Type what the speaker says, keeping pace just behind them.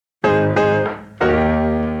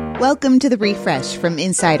Welcome to The Refresh from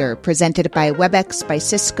Insider, presented by WebEx by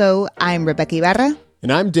Cisco. I'm Rebecca Ibarra.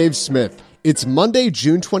 And I'm Dave Smith. It's Monday,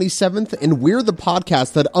 June 27th, and we're the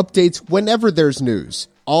podcast that updates whenever there's news.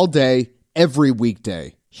 All day, every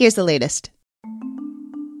weekday. Here's the latest.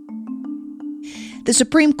 The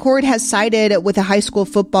Supreme Court has sided with a high school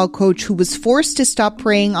football coach who was forced to stop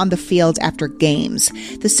praying on the field after games.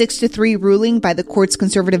 The 6-3 ruling by the court's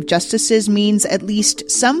conservative justices means at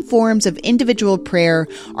least some forms of individual prayer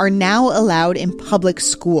are now allowed in public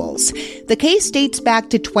schools. The case dates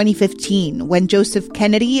back to 2015 when Joseph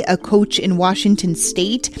Kennedy, a coach in Washington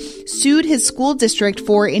state, sued his school district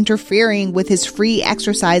for interfering with his free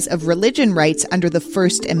exercise of religion rights under the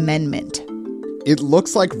First Amendment. It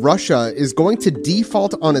looks like Russia is going to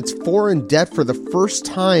default on its foreign debt for the first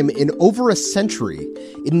time in over a century.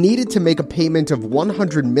 It needed to make a payment of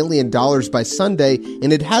 $100 million by Sunday,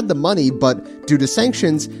 and it had the money, but due to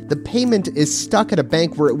sanctions, the payment is stuck at a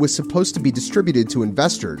bank where it was supposed to be distributed to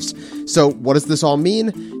investors. So what does this all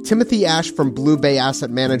mean? Timothy Ash from Blue Bay Asset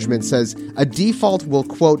Management says a default will,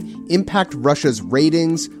 quote, impact Russia's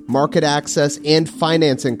ratings, market access, and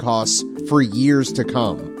financing costs for years to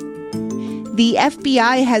come. The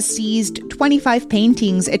FBI has seized 25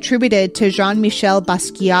 paintings attributed to Jean-Michel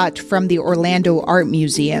Basquiat from the Orlando Art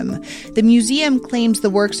Museum. The museum claims the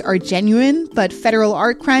works are genuine, but federal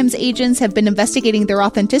art crimes agents have been investigating their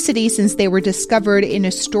authenticity since they were discovered in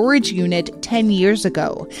a storage unit 10 years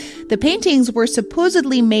ago. The paintings were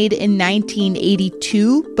supposedly made in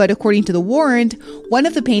 1982, but according to the warrant, one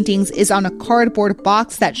of the paintings is on a cardboard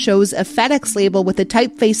box that shows a FedEx label with a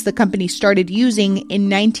typeface the company started using in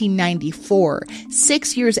 1994.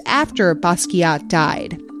 6 years after Basquiat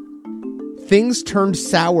died. Things turned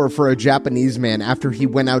sour for a Japanese man after he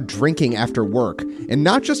went out drinking after work. And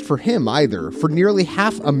not just for him either, for nearly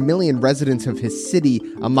 500,000 residents of his city,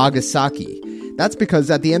 Amagasaki. That's because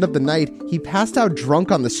at the end of the night, he passed out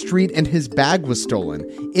drunk on the street and his bag was stolen.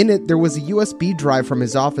 In it, there was a USB drive from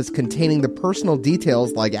his office containing the personal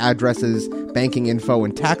details like addresses, banking info,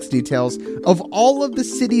 and tax details of all of the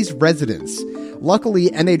city's residents. Luckily,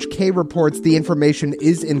 NHK reports the information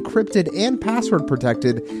is encrypted and password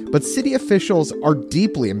protected, but city officials are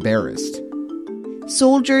deeply embarrassed.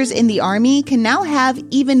 Soldiers in the Army can now have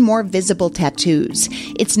even more visible tattoos.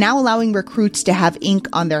 It's now allowing recruits to have ink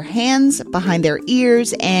on their hands, behind their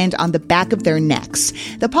ears, and on the back of their necks.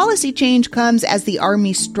 The policy change comes as the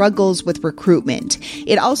Army struggles with recruitment.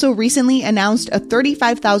 It also recently announced a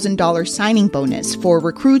 $35,000 signing bonus for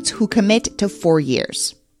recruits who commit to 4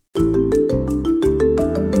 years.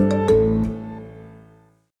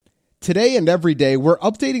 Today and every day, we're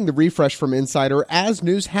updating the refresh from Insider as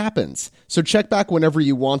news happens, so check back whenever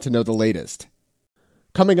you want to know the latest.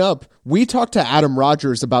 Coming up, we talk to Adam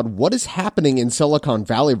Rogers about what is happening in Silicon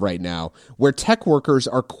Valley right now, where tech workers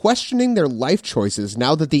are questioning their life choices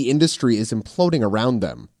now that the industry is imploding around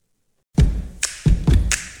them.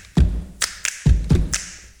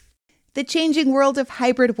 The changing world of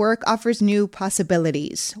hybrid work offers new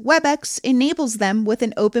possibilities. WebEx enables them with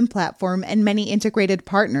an open platform and many integrated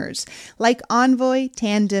partners, like Envoy,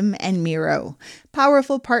 Tandem, and Miro.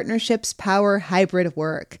 Powerful partnerships power hybrid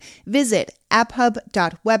work. Visit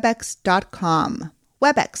apphub.webex.com.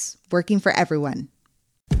 WebEx, working for everyone.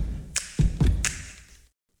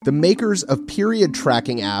 The makers of period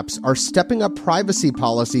tracking apps are stepping up privacy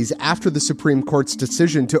policies after the Supreme Court's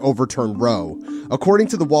decision to overturn Roe. According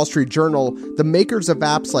to the Wall Street Journal, the makers of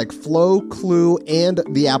apps like Flow, Clue, and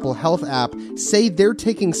the Apple Health app say they're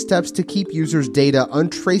taking steps to keep users' data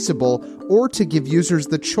untraceable or to give users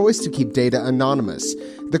the choice to keep data anonymous.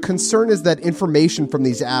 The concern is that information from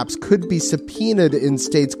these apps could be subpoenaed in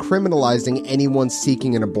states criminalizing anyone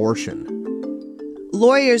seeking an abortion.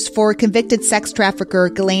 Lawyers for convicted sex trafficker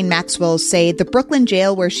Ghislaine Maxwell say the Brooklyn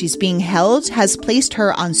jail where she's being held has placed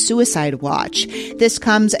her on suicide watch. This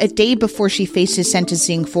comes a day before she faces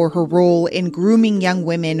sentencing for her role in grooming young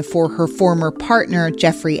women for her former partner,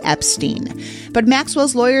 Jeffrey Epstein. But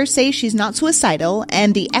Maxwell's lawyers say she's not suicidal,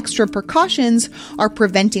 and the extra precautions are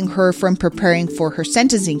preventing her from preparing for her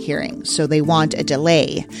sentencing hearing, so they want a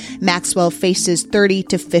delay. Maxwell faces 30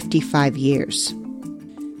 to 55 years.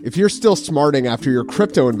 If you're still smarting after your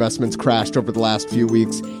crypto investments crashed over the last few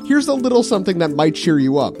weeks, here's a little something that might cheer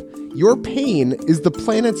you up. Your pain is the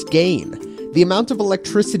planet's gain. The amount of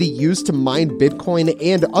electricity used to mine Bitcoin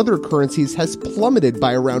and other currencies has plummeted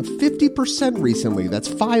by around 50% recently. That's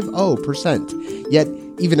 50%. Yet,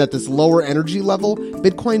 even at this lower energy level,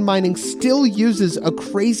 Bitcoin mining still uses a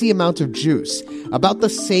crazy amount of juice, about the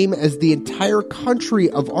same as the entire country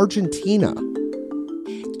of Argentina.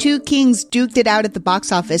 Two kings duked it out at the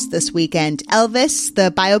box office this weekend. Elvis,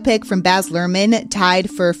 the biopic from Baz Luhrmann, tied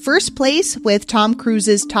for first place with Tom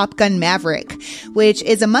Cruise's Top Gun Maverick, which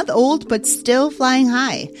is a month old but still flying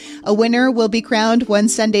high. A winner will be crowned when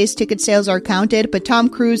Sunday's ticket sales are counted, but Tom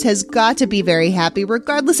Cruise has got to be very happy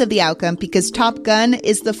regardless of the outcome because Top Gun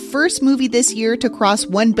is the first movie this year to cross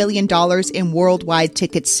 $1 billion in worldwide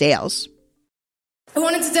ticket sales. I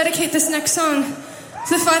wanted to dedicate this next song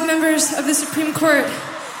to the 5 members of the Supreme Court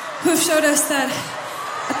who have showed us that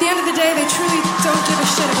at the end of the day, they truly don't give a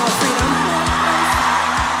shit about freedom.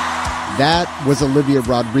 That was Olivia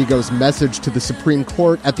Rodrigo's message to the Supreme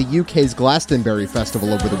Court at the UK's Glastonbury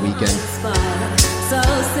Festival over the weekend.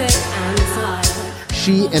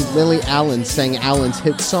 She and Lily Allen sang Allen's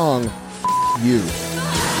hit song, F*** You.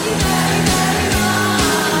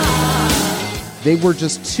 They were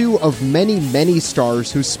just two of many, many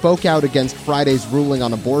stars who spoke out against Friday's ruling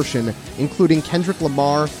on abortion, including Kendrick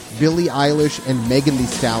Lamar, Billie Eilish, and Megan Thee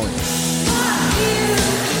Stallion.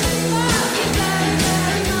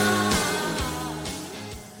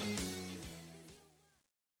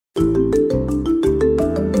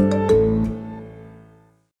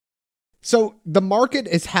 So the market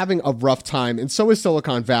is having a rough time, and so is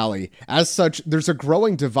Silicon Valley. As such, there's a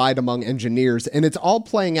growing divide among engineers, and it's all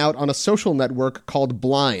playing out on a social network called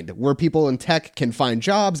Blind, where people in tech can find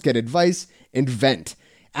jobs, get advice, and vent.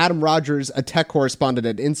 Adam Rogers, a tech correspondent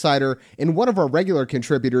at Insider and one of our regular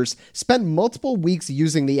contributors, spent multiple weeks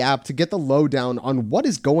using the app to get the lowdown on what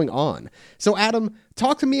is going on. So Adam,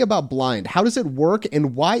 talk to me about Blind. How does it work,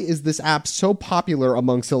 and why is this app so popular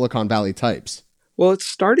among Silicon Valley types? Well, it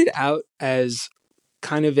started out as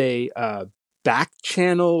kind of a back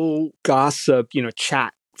channel gossip,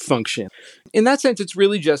 chat function. In that sense, it's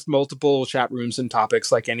really just multiple chat rooms and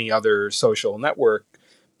topics like any other social network.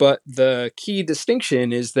 But the key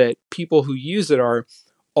distinction is that people who use it are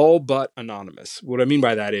all but anonymous. What I mean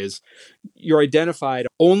by that is you're identified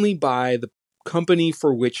only by the company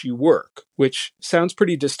for which you work, which sounds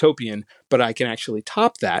pretty dystopian, but I can actually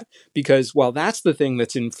top that because while that's the thing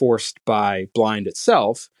that's enforced by Blind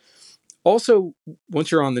itself, also,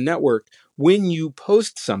 once you're on the network, when you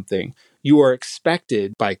post something, you are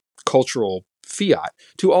expected by cultural fiat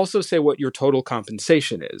to also say what your total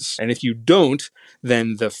compensation is. And if you don't,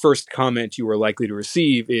 then the first comment you are likely to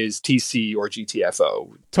receive is TC or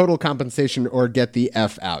GTFO. Total compensation or get the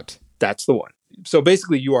F out. That's the one. So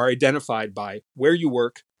basically, you are identified by where you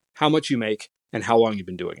work, how much you make, and how long you've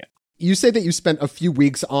been doing it. You say that you spent a few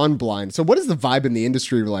weeks on Blind. So what is the vibe in the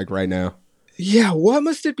industry like right now? Yeah, what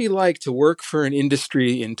must it be like to work for an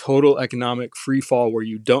industry in total economic freefall where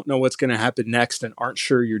you don't know what's going to happen next and aren't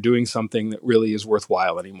sure you're doing something that really is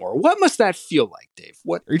worthwhile anymore? What must that feel like, Dave?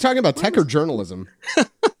 What are you talking about, tech or journalism?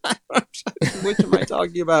 Which am I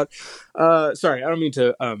talking about? Sorry, I don't mean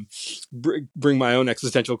to bring my own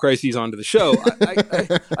existential crises onto the show.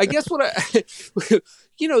 I guess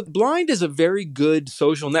Blind is a very good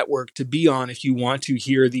social network to be on if you want to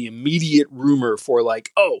hear the immediate rumor for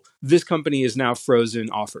like, oh, this company is now frozen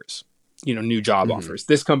offers. New job offers.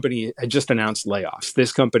 This company had just announced layoffs.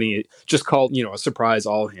 This company just called, a surprise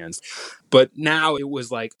all hands. But now it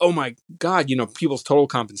was like, oh my God, people's total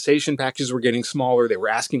compensation packages were getting smaller. They were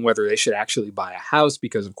asking whether they should actually buy a house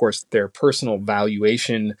because, of course, their personal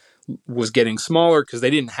valuation was getting smaller because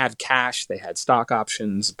they didn't have cash. They had stock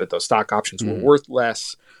options, but those stock options were worth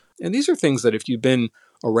less. And these are things that if you've been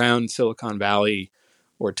around Silicon Valley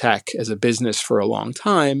or tech as a business for a long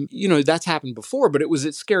time, that's happened before, but it was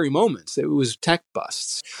at scary moments. It was tech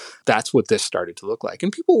busts. That's what this started to look like.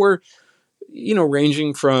 And people were,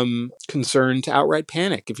 ranging from concern to outright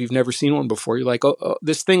panic. If you've never seen one before, you're like, oh,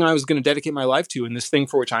 this thing I was going to dedicate my life to and this thing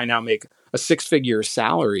for which I now make a 6-figure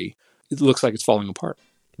salary, it looks like it's falling apart.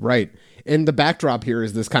 Right. And the backdrop here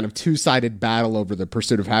is this kind of two-sided battle over the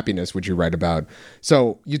pursuit of happiness, which you write about.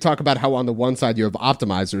 So you talk about how on the one side you have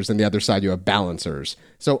optimizers and the other side you have balancers.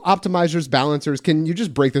 So optimizers, balancers, can you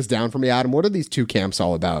just break this down for me, Adam? What are these two camps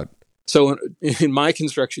all about? So in my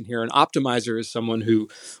construction here, an optimizer is someone who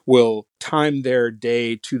will time their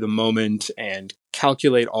day to the moment and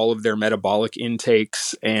calculate all of their metabolic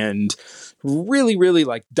intakes and really, really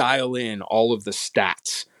like dial in all of the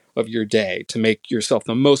stats of your day to make yourself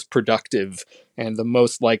the most productive and the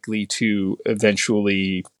most likely to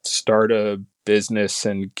eventually start a business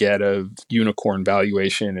and get a unicorn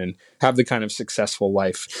valuation and have the kind of successful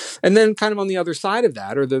life. And then kind of on the other side of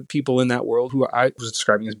that are the people in that world who I was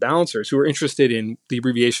describing as balancers who are interested in the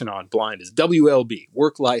abbreviation on Blind is WLB,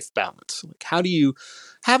 work-life balance. Like how do you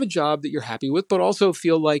have a job that you're happy with, but also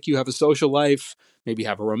feel like you have a social life, maybe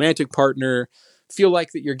have a romantic partner, feel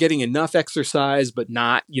like that you're getting enough exercise, but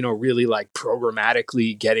not, really like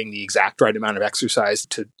programmatically getting the exact right amount of exercise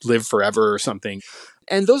to live forever or something.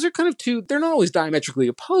 And those are kind of two, they're not always diametrically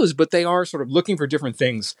opposed, but they are sort of looking for different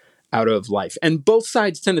things out of life. And both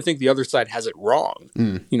sides tend to think the other side has it wrong,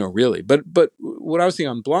 really. But what I was seeing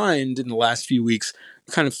on Blind in the last few weeks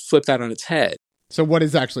kind of flipped that on its head. So what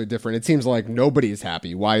is actually different? It seems like nobody's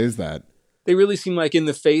happy. Why is that? They really seem like in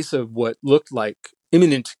the face of what looked like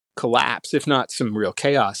imminent collapse, if not some real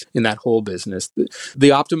chaos in that whole business, the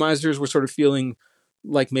optimizers were sort of feeling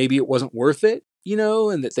like maybe it wasn't worth it,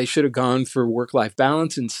 and that they should have gone for work-life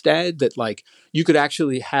balance instead, that like you could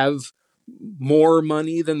actually have more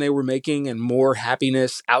money than they were making and more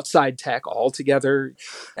happiness outside tech altogether.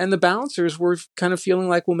 And the balancers were kind of feeling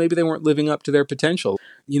like, well, maybe they weren't living up to their potential,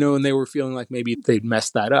 and they were feeling like maybe they'd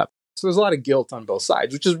messed that up. So there's a lot of guilt on both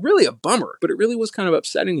sides, which is really a bummer, but it really was kind of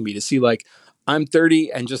upsetting to me to see like, I'm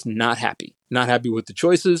 30 and just not happy with the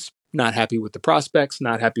choices, not happy with the prospects,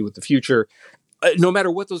 not happy with the future. No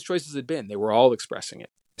matter what those choices had been, they were all expressing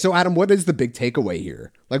it. So Adam, what is the big takeaway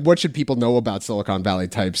here? Like, what should people know about Silicon Valley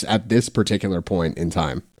types at this particular point in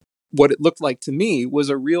time? What it looked like to me was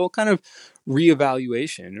a real kind of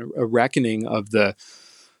reevaluation, a reckoning of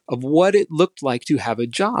what it looked like to have a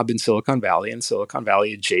job in Silicon Valley and Silicon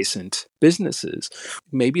Valley adjacent businesses.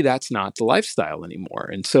 Maybe that's not the lifestyle anymore.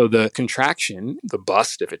 And so the contraction, the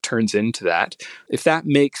bust, if it turns into that, if that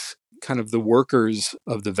makes kind of the workers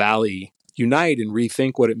of the Valley unite and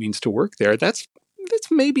rethink what it means to work there, that's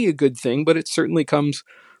maybe a good thing, but it certainly comes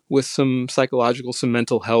with some psychological, some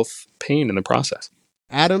mental health pain in the process.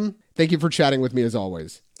 Adam, thank you for chatting with me as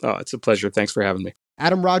always. Oh, it's a pleasure. Thanks for having me.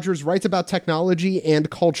 Adam Rogers writes about technology and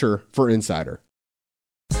culture for Insider.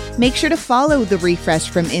 Make sure to follow The Refresh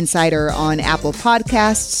from Insider on Apple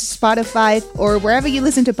Podcasts, Spotify, or wherever you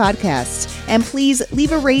listen to podcasts. And please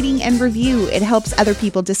leave a rating and review. It helps other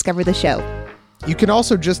people discover the show. You can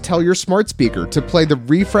also just tell your smart speaker to play the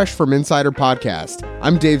Refresh from Insider podcast.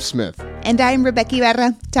 I'm Dave Smith. And I'm Rebecca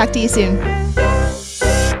Ibarra. Talk to you soon.